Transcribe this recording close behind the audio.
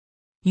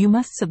You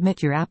must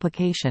submit your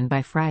application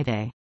by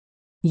Friday.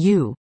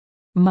 You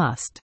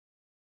must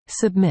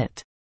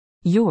submit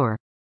your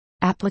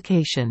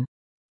application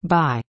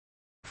by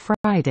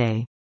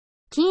Friday.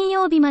 金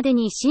曜日まで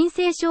に申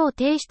請書を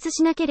提出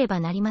しなければ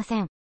なりま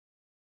せん。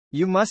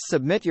You must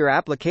submit your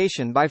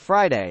application by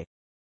Friday.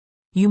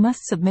 You must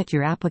submit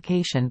your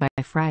application by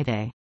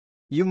Friday.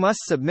 You must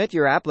submit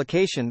your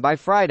application by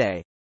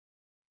Friday.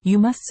 You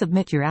must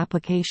submit your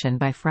application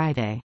by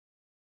Friday.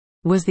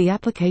 Was the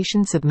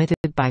application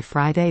submitted by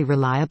Friday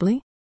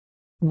reliably?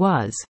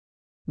 Was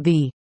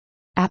the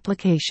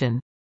application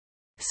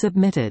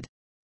submitted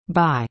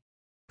by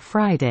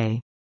Friday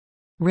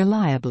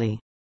reliably?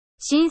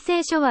 申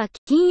請書は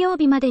金曜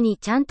日までに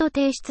ちゃんと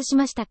提出し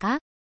ましたか？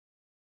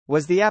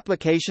 Was the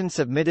application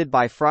submitted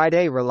by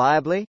Friday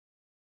reliably?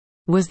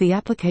 Was the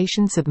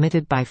application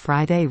submitted by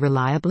Friday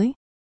reliably?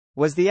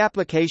 Was the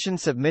application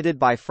submitted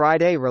by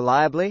Friday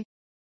reliably?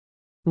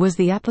 Was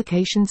the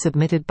application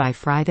submitted by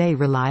Friday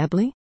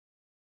reliably?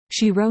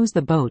 She rows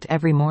the boat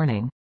every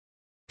morning.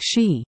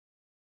 She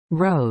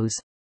rows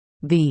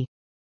the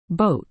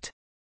boat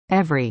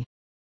every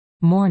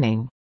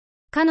morning.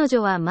 彼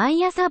女は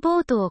毎朝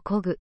ボートを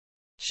漕ぐ。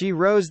She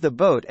rows the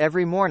boat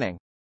every morning.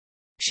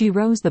 She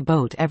rows the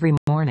boat every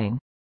morning.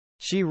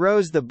 She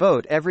rows the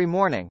boat every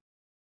morning.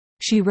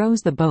 She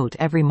rows the boat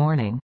every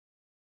morning.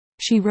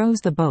 She rows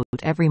the boat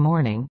every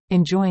morning,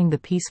 enjoying the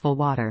peaceful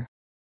water.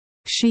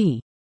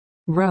 She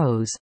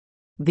rows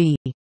the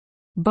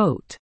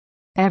boat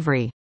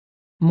every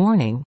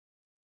morning,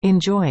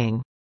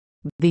 enjoying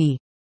the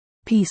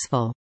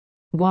peaceful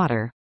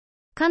water.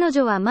 彼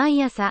女は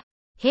毎朝、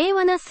平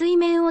和な水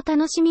面を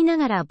楽しみな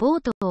がらボ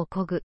ートを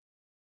漕ぐ。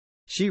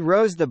She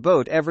rows the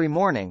boat every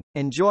morning,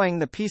 enjoying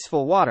the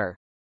peaceful water.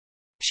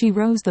 She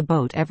rows the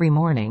boat every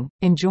morning,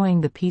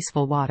 enjoying the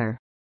peaceful water.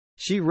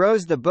 She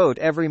rows the boat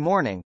every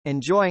morning,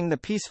 enjoying the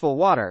peaceful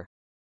water.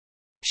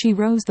 She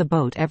rows the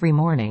boat every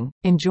morning,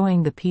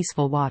 enjoying the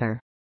peaceful water.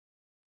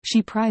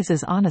 She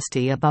prizes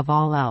honesty above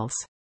all else.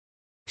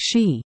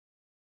 She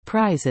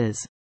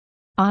prizes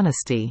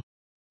honesty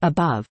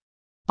above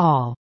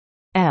all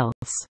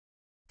else.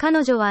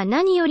 彼女は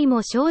何より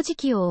も正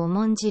直を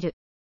重んじる。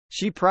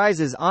She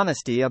prizes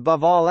honesty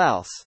above all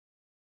else.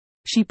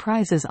 She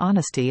prizes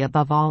honesty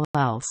above all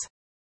else.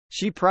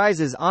 She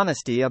prizes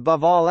honesty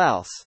above all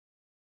else.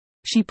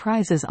 She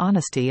prizes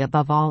honesty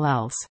above all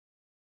else.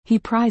 He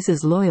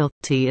prizes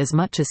loyalty as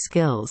much as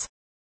skills.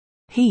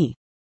 He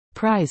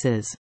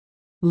prizes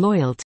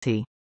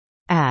loyalty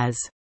as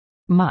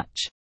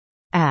much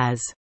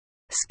as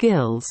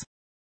skills.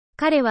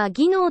 彼は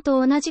技能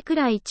と同じく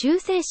らい忠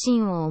誠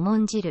心を重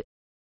んじる。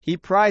He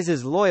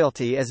prizes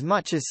loyalty as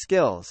much as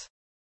skills.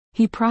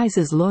 He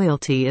prizes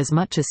loyalty as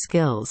much as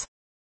skills.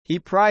 He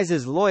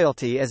prizes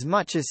loyalty as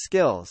much as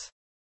skills.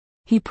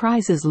 He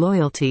prizes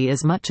loyalty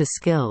as much as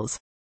skills.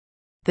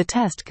 The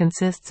test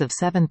consists of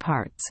 7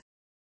 parts.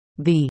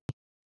 The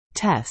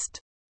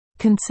test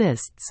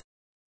consists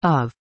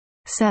of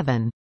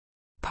 7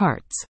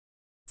 parts.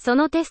 そ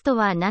のテスト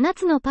は7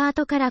つのパー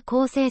トから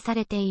構成さ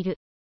れている。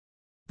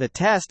The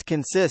test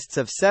consists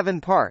of 7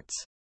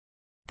 parts.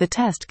 The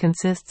test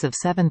consists of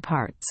 7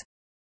 parts.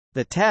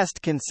 The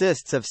test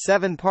consists of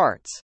 7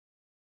 parts.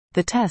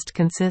 The test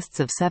consists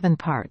of 7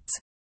 parts.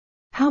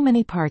 How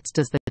many parts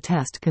does the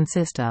test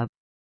consist of?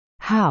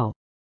 How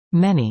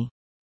many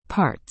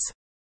parts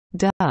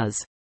does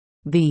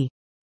the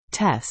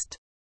test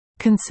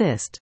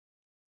consist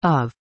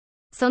of?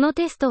 その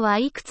テストは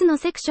いくつの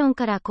セクション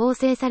から構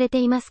成されて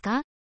います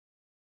か？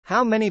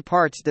 How many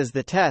parts does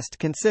the test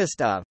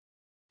consist of?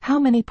 How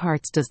many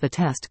parts does the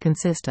test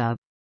consist of?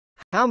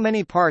 How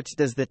many parts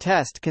does the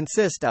test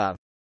consist of?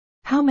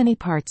 How many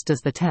parts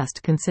does the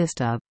test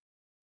consist of?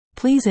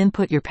 Please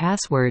input your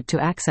password to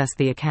access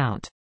the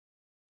account.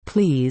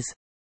 Please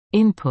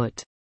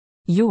input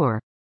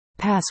your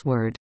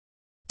password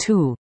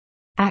to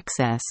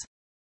access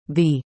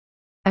the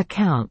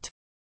account.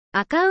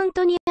 アカウン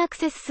トにアク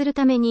セスする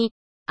ために、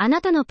あ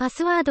なたのパ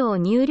スワードを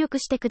入力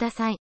してくだ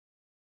さい。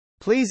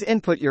Please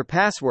input your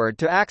password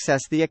to access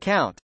the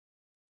account.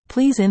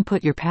 Please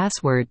input your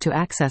password to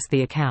access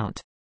the account.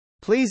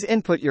 Please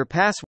input your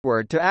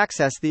password to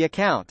access the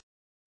account.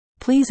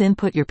 Please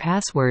input your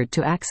password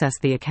to access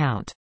the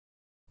account.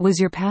 Was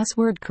your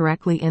password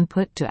correctly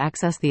input to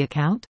access the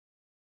account?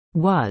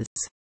 Was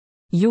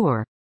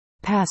your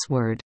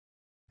password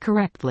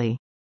correctly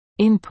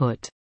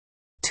input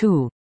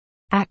to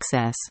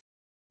access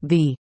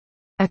the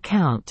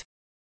account?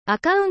 ア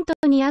カウント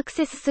にアク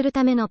セスする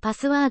ためのパ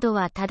スワード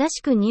は正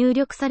しく入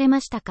力されま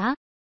したか？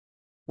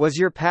 Was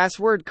your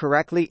password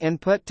correctly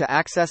input to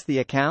access the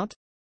account?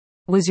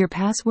 Was your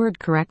password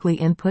correctly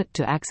input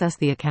to access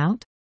the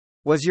account?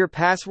 Was your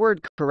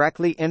password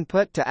correctly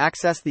input to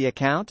access the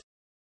account?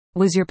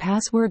 Was your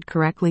password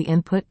correctly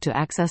input to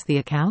access the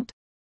account?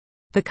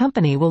 The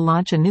company will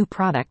launch a new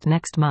product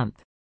next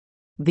month.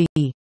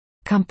 The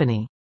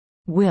company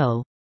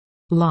will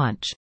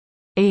launch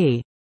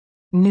a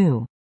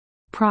new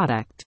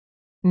product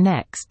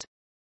next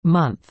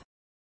month.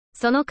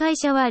 その会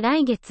社は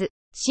来月、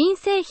新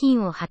製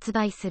品を発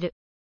売する。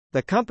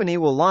The company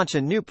will launch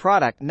a new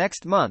product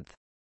next month.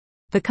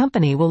 The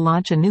company will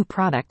launch a new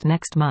product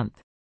next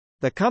month.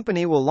 The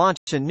company will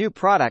launch a new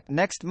product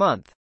next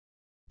month.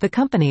 The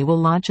company will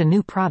launch a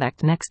new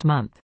product next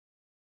month.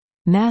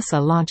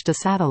 NASA launched a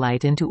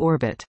satellite into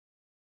orbit.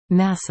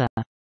 NASA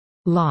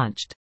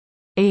launched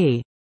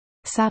a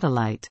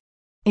satellite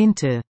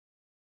into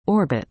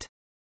orbit.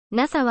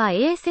 NASA は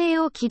衛星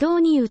を軌道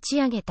に打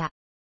ち上げた。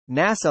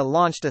NASA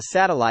launched a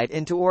satellite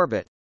into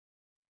orbit.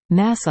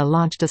 NASA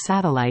launched a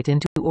satellite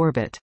into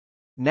orbit.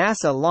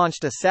 NASA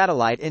launched a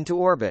satellite into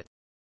orbit.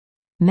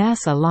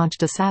 NASA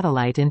launched a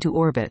satellite into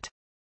orbit.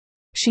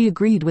 She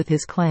agreed with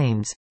his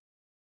claims.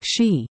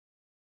 She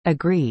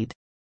agreed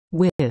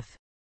with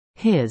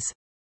his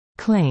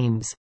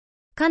claims.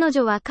 彼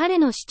女は彼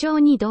の主張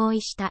に同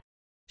意した。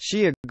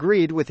She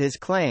agreed with his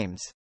claims.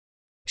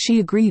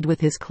 She agreed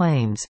with his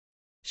claims.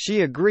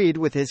 She agreed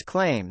with his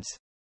claims.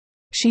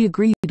 She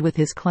agreed with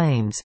his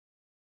claims.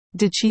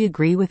 Did she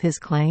agree with his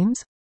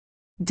claims?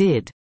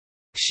 Did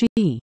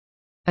she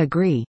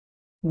agree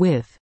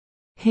with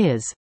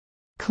his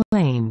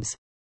claims?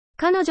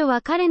 彼女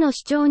は彼の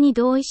主張に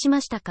同意しま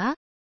したか？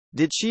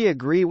 Did she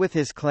agree with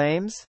his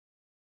claims?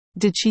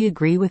 Did she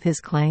agree with his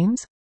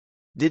claims?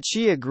 Did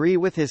she agree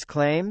with his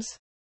claims?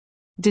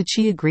 Did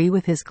she agree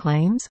with his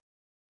claims?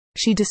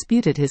 She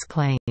disputed his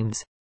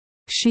claims.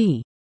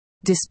 She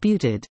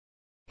disputed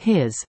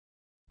his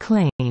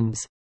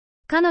claims.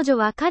 彼女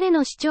は彼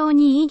の主張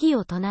に異議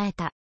を唱え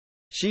た。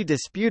She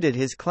disputed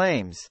his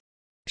claims.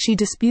 She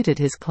disputed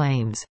his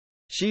claims.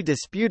 She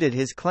disputed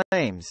his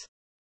claims.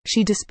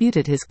 She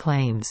disputed his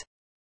claims.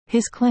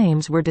 His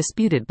claims were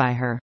disputed by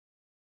her.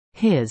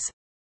 His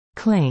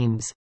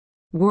claims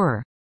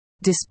were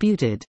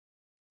disputed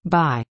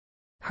by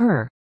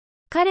her.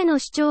 彼の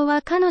主張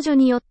は彼女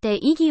によって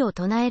異議を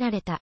唱えら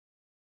れた。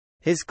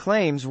His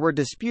claims were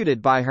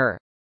disputed by her.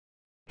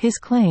 His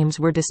claims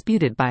were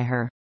disputed by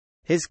her.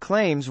 His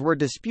claims were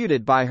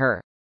disputed by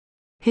her.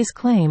 His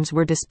claims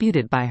were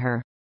disputed by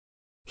her.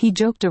 He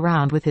joked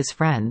around with his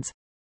friends.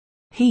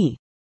 He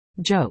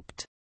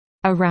joked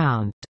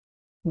around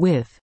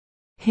with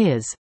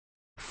his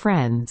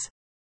friends.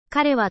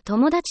 彼は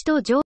友達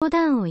と冗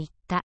談を言っ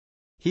た。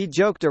He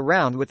joked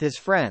around with his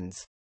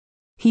friends.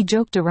 He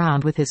joked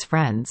around with his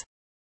friends.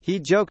 He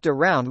joked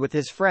around with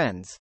his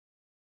friends.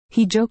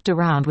 He joked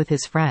around with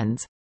his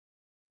friends.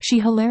 She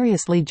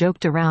hilariously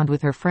joked around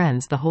with her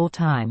friends the whole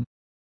time.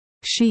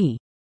 She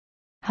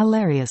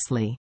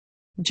hilariously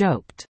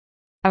joked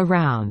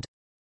around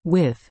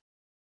with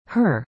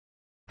her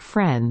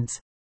friends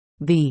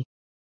the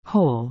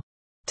whole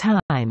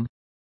time.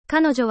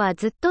 彼女は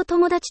ずっと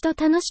友達と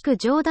楽しく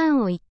冗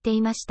談を言って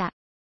いました。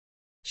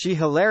She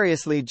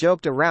hilariously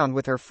joked around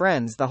with her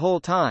friends the whole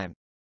time.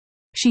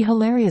 She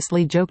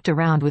hilariously joked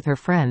around with her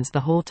friends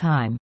the whole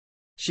time.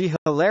 She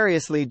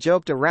hilariously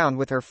joked around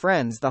with her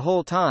friends the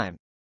whole time.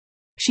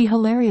 She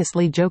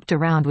hilariously joked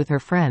around with her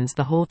friends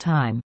the whole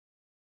time.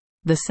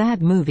 The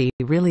sad movie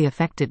really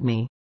affected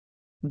me.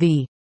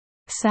 The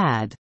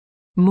sad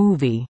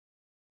movie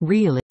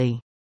really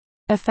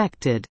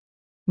affected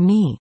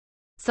me.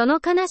 その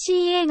悲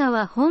しい映画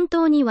は本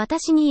当に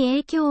私に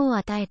影響を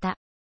与えた。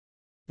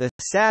The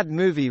sad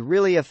movie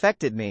really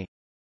affected me.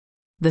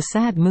 The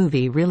sad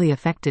movie really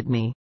affected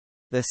me.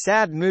 The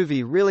sad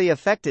movie really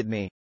affected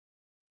me.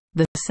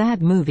 The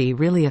sad movie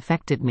really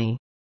affected me.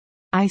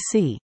 I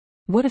see.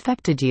 What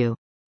affected you?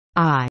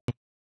 I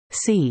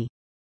see.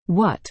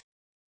 What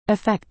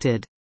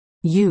affected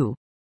you?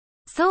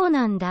 そう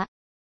なんだ。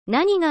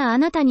何があ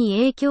なたに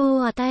影響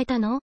を与えた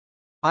の？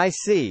 I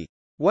see.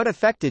 What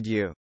affected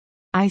you?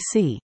 I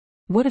see.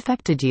 What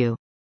affected you?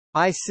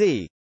 I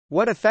see.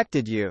 What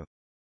affected you?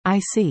 I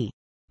see.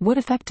 What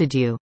affected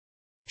you?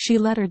 She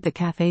lettered the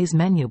cafe's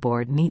menu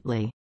board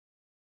neatly.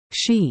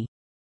 She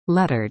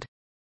lettered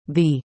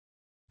the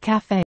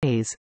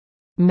cafe's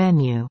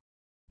menu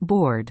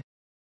board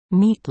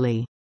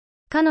neatly.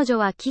 彼女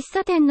は喫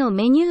茶店の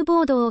メニュー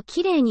ボードを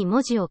きれいに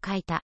文字を書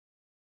いた。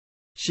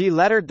She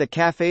lettered the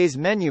cafe's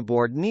menu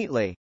board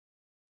neatly.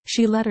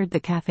 She lettered the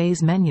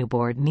cafe's menu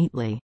board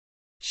neatly.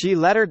 She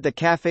lettered the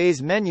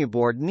cafe's menu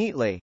board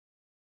neatly.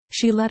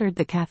 She lettered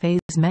the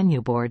cafe's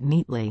menu board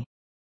neatly.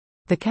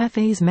 The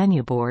cafe's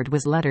menu board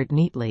was lettered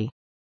neatly.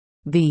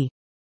 The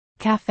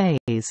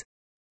cafe's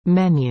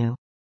menu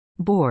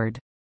board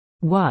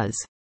was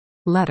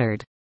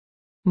lettered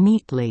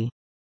neatly.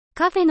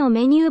 カフェの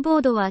メニューボ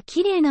ードは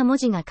きれいな文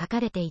字が書か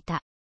れてい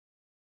た。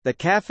The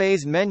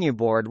cafe's menu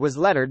board was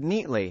lettered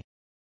neatly.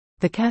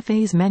 The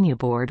cafe's menu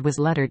board was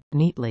lettered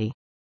neatly.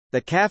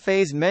 The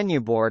cafe's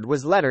menu board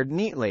was lettered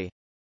neatly.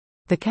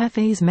 The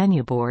cafe's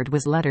menu board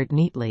was lettered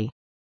neatly.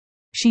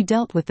 She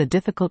dealt with the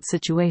difficult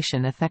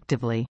situation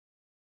effectively.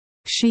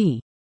 She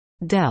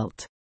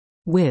dealt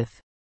with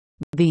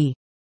the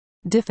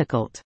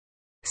difficult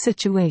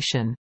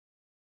situation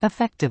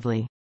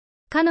effectively.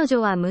 彼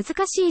女は難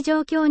しい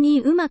状況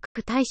にうま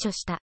く対処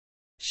した。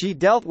She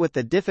dealt with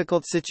the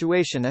difficult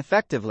situation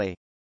effectively.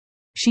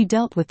 She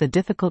dealt with the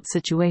difficult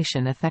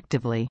situation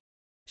effectively.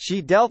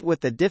 She dealt with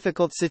the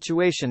difficult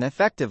situation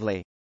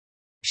effectively.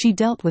 She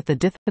dealt with the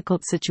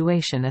difficult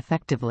situation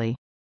effectively.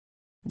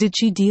 Did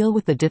she deal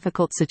with the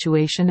difficult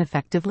situation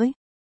effectively?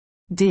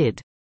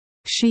 Did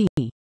she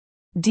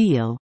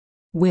deal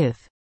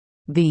with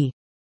the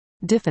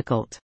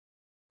difficult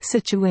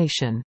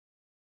situation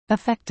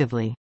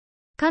effectively?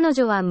 彼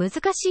女は難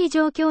しい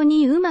状況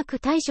にうまく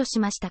対処し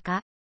ました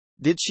か？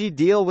 Did she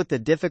deal with the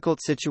difficult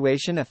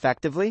situation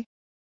effectively?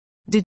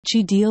 Did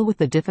she deal with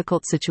the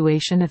difficult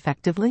situation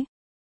effectively?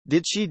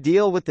 Did she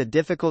deal with the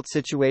difficult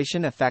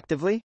situation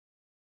effectively?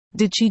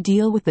 Did she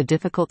deal with the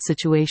difficult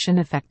situation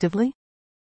effectively?